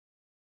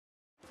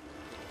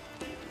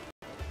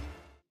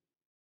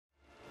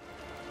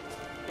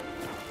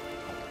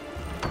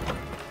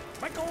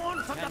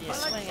when you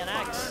swing an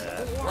axe.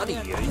 What do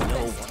you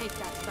know? Take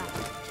that back.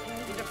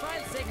 You defy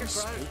sacred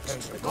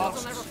ground. The gods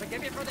will never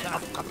forgive you for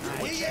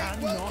this. He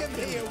ain't welcome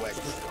here,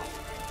 West.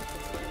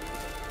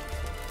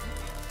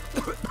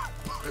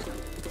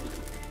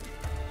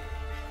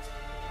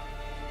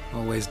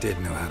 Always did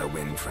know how to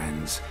win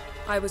friends.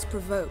 I was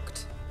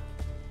provoked.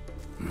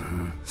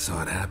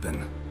 Saw it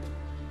happen.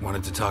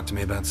 Wanted to talk to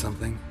me about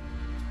something?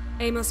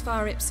 Amos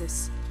Far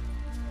Ipsis.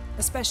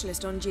 A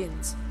specialist on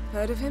djinns.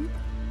 Heard of him?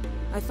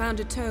 I found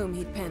a tome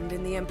he'd penned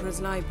in the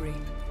Emperor's library.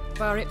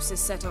 Far Ipsis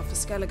set off for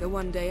Skellige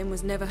one day and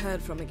was never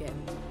heard from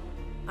again.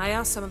 I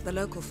asked some of the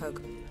local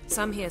folk.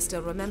 Some here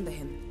still remember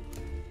him.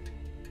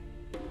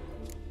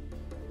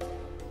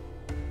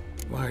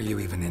 Why are you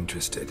even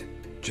interested?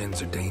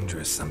 Djinns are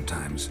dangerous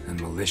sometimes, and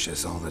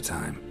malicious all the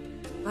time.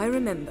 I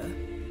remember.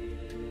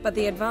 But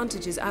the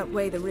advantages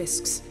outweigh the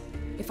risks.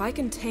 If I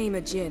can tame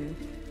a djinn,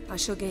 I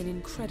shall gain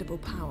incredible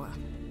power.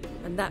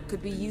 And that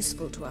could be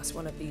useful to us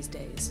one of these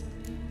days.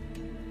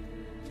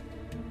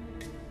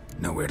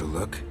 Know where to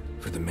look?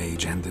 For the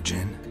mage and the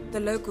djinn? The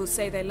locals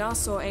say they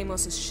last saw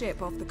Amos's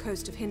ship off the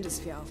coast of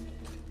Hindisfjall,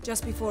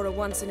 just before a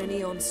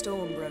once-in-an-eon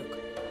storm broke.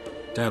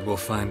 Doubt we'll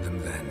find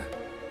them then.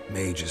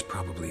 Mage is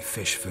probably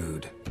fish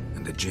food,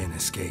 and the djinn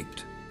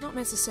escaped. Not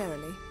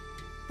necessarily.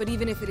 But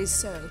even if it is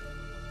so,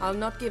 I'll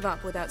not give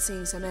up without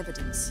seeing some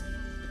evidence.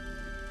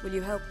 Will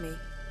you help me?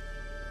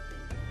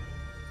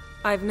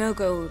 I've no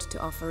gold to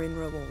offer in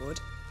reward,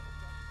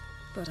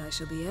 but I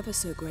shall be ever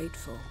so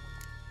grateful.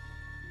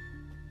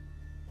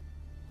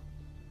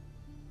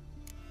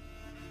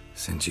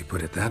 Since you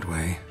put it that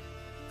way,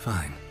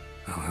 fine.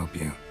 I'll help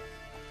you.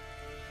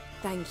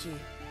 Thank you.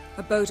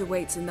 A boat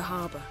awaits in the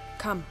harbor.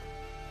 Come.